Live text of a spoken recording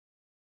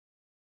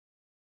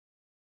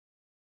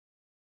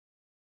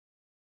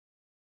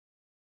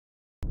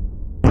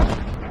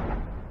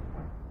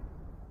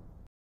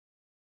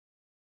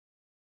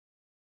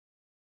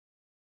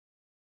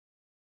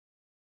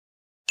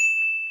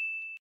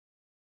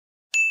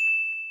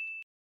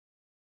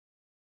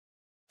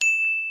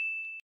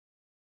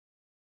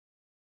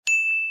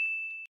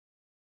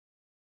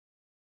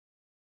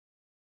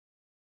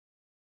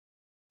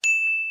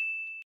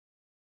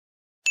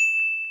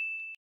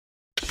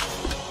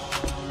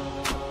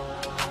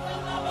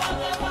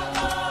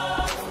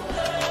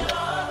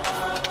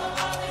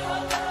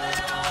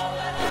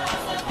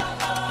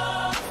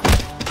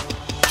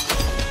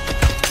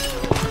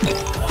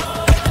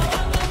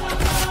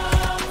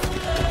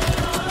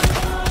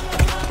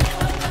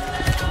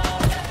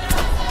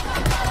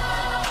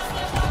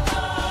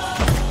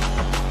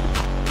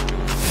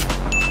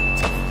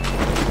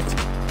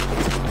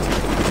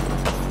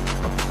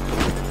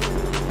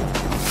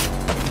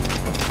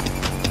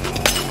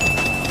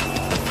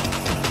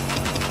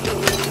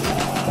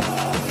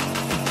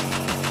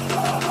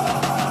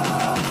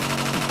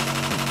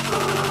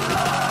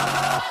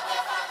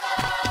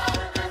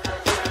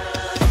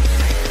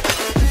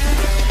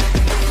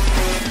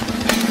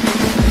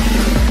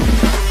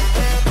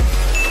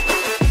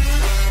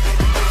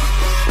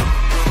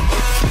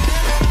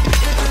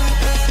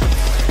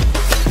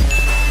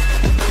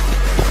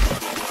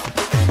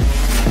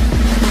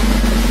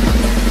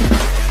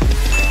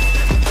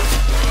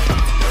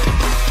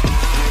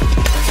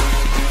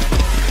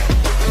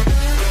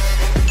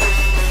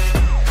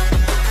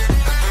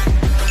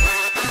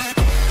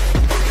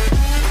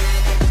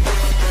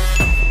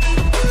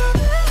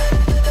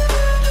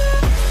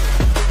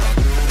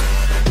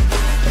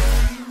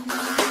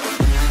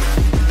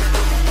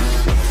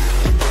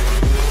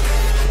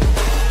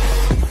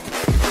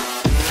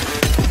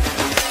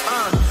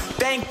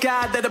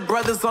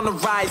brothers on the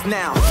rise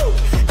now.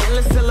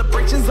 Endless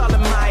celebrations all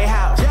in my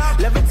house.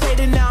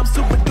 Levitating now, I'm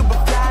super duper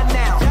fly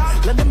now.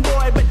 London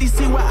boy, but DC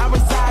where I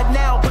reside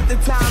now. Put the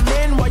time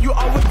in while you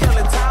always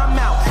yelling time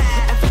out.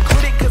 And for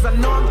critic, cause I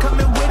know I'm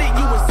coming with it.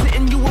 You were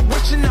sitting, you were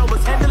wishing I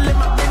was handling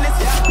my business.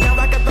 Now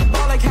I got the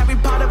ball like Harry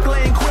Potter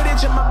playing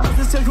Quidditch. And my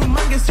business is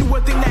humongous, you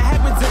would think that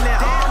happens in there.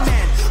 Oh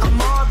man,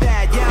 I'm all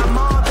that, yeah, I'm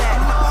all that.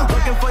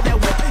 Looking for that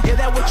whip, yeah,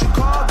 that what you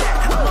call that.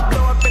 I'ma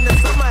blow up in the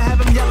summer,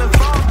 have him yelling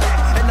fall back.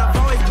 And I've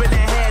always been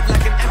ahead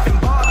like an effing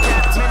ball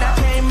cap. Man, I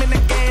came in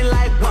the game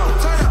like, whoa.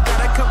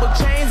 Got a couple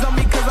chains on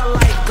me cause I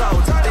like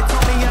gold. They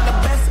told me I'm the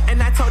best and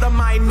I told them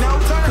I know.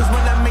 Cause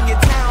when I'm in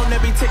your town,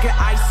 every ticket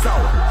I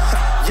sold.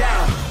 Yeah,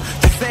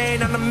 just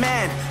saying I'm the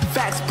man.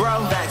 Facts,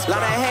 bro. Facts,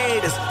 lot of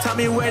haters. Tell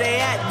me where they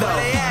at though.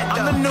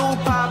 I'm the new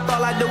pop,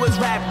 all I do is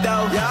rap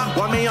though.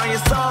 Want me on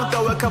your song,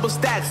 throw a couple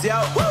stacks, yo.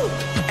 Woo.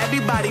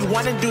 Everybody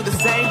wanna do the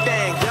same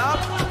thing, yo.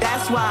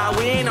 That's why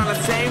we ain't on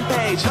the same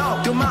page.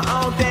 Do my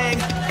own thing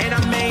and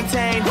I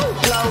maintain.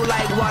 Flow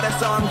like water,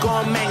 so I'm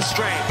going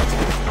mainstream.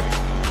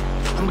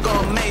 I'm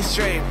going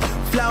mainstream.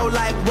 Flow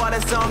like water,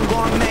 so I'm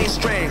going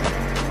mainstream.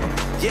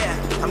 Yeah,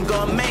 I'm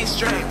going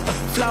mainstream.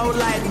 Flow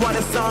like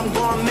water, so I'm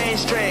going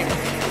mainstream.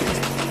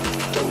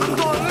 I'm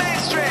going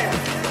mainstream.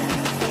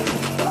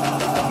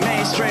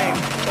 Mainstream.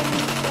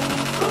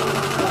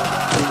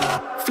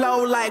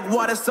 Flow like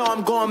water, so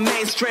I'm going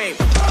mainstream.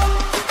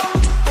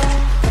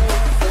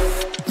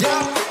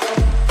 Yeah.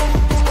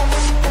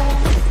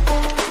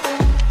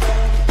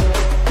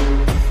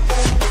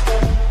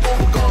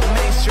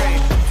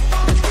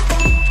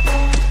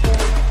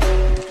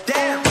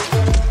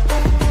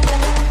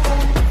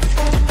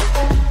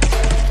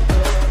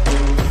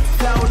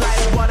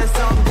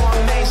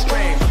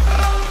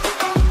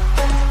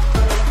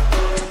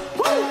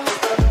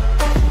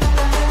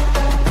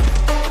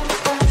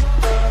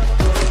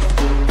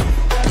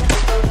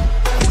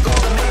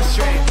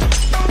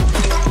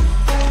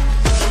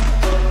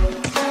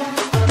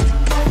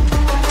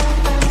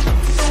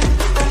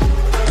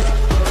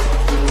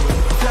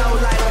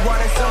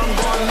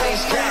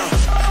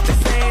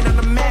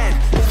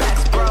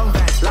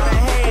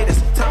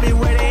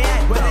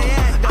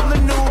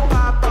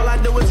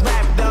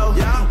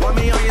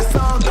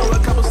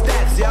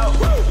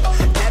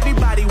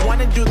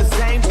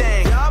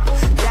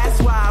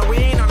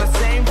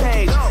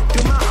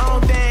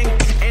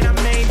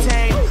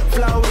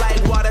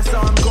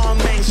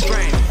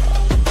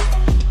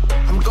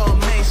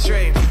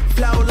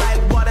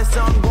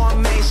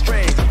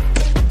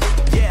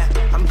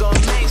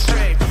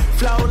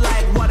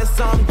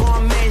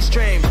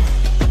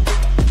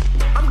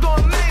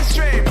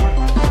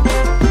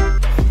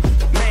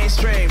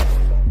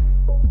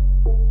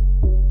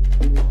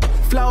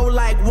 Flow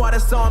like water,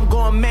 so I'm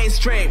going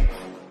mainstream.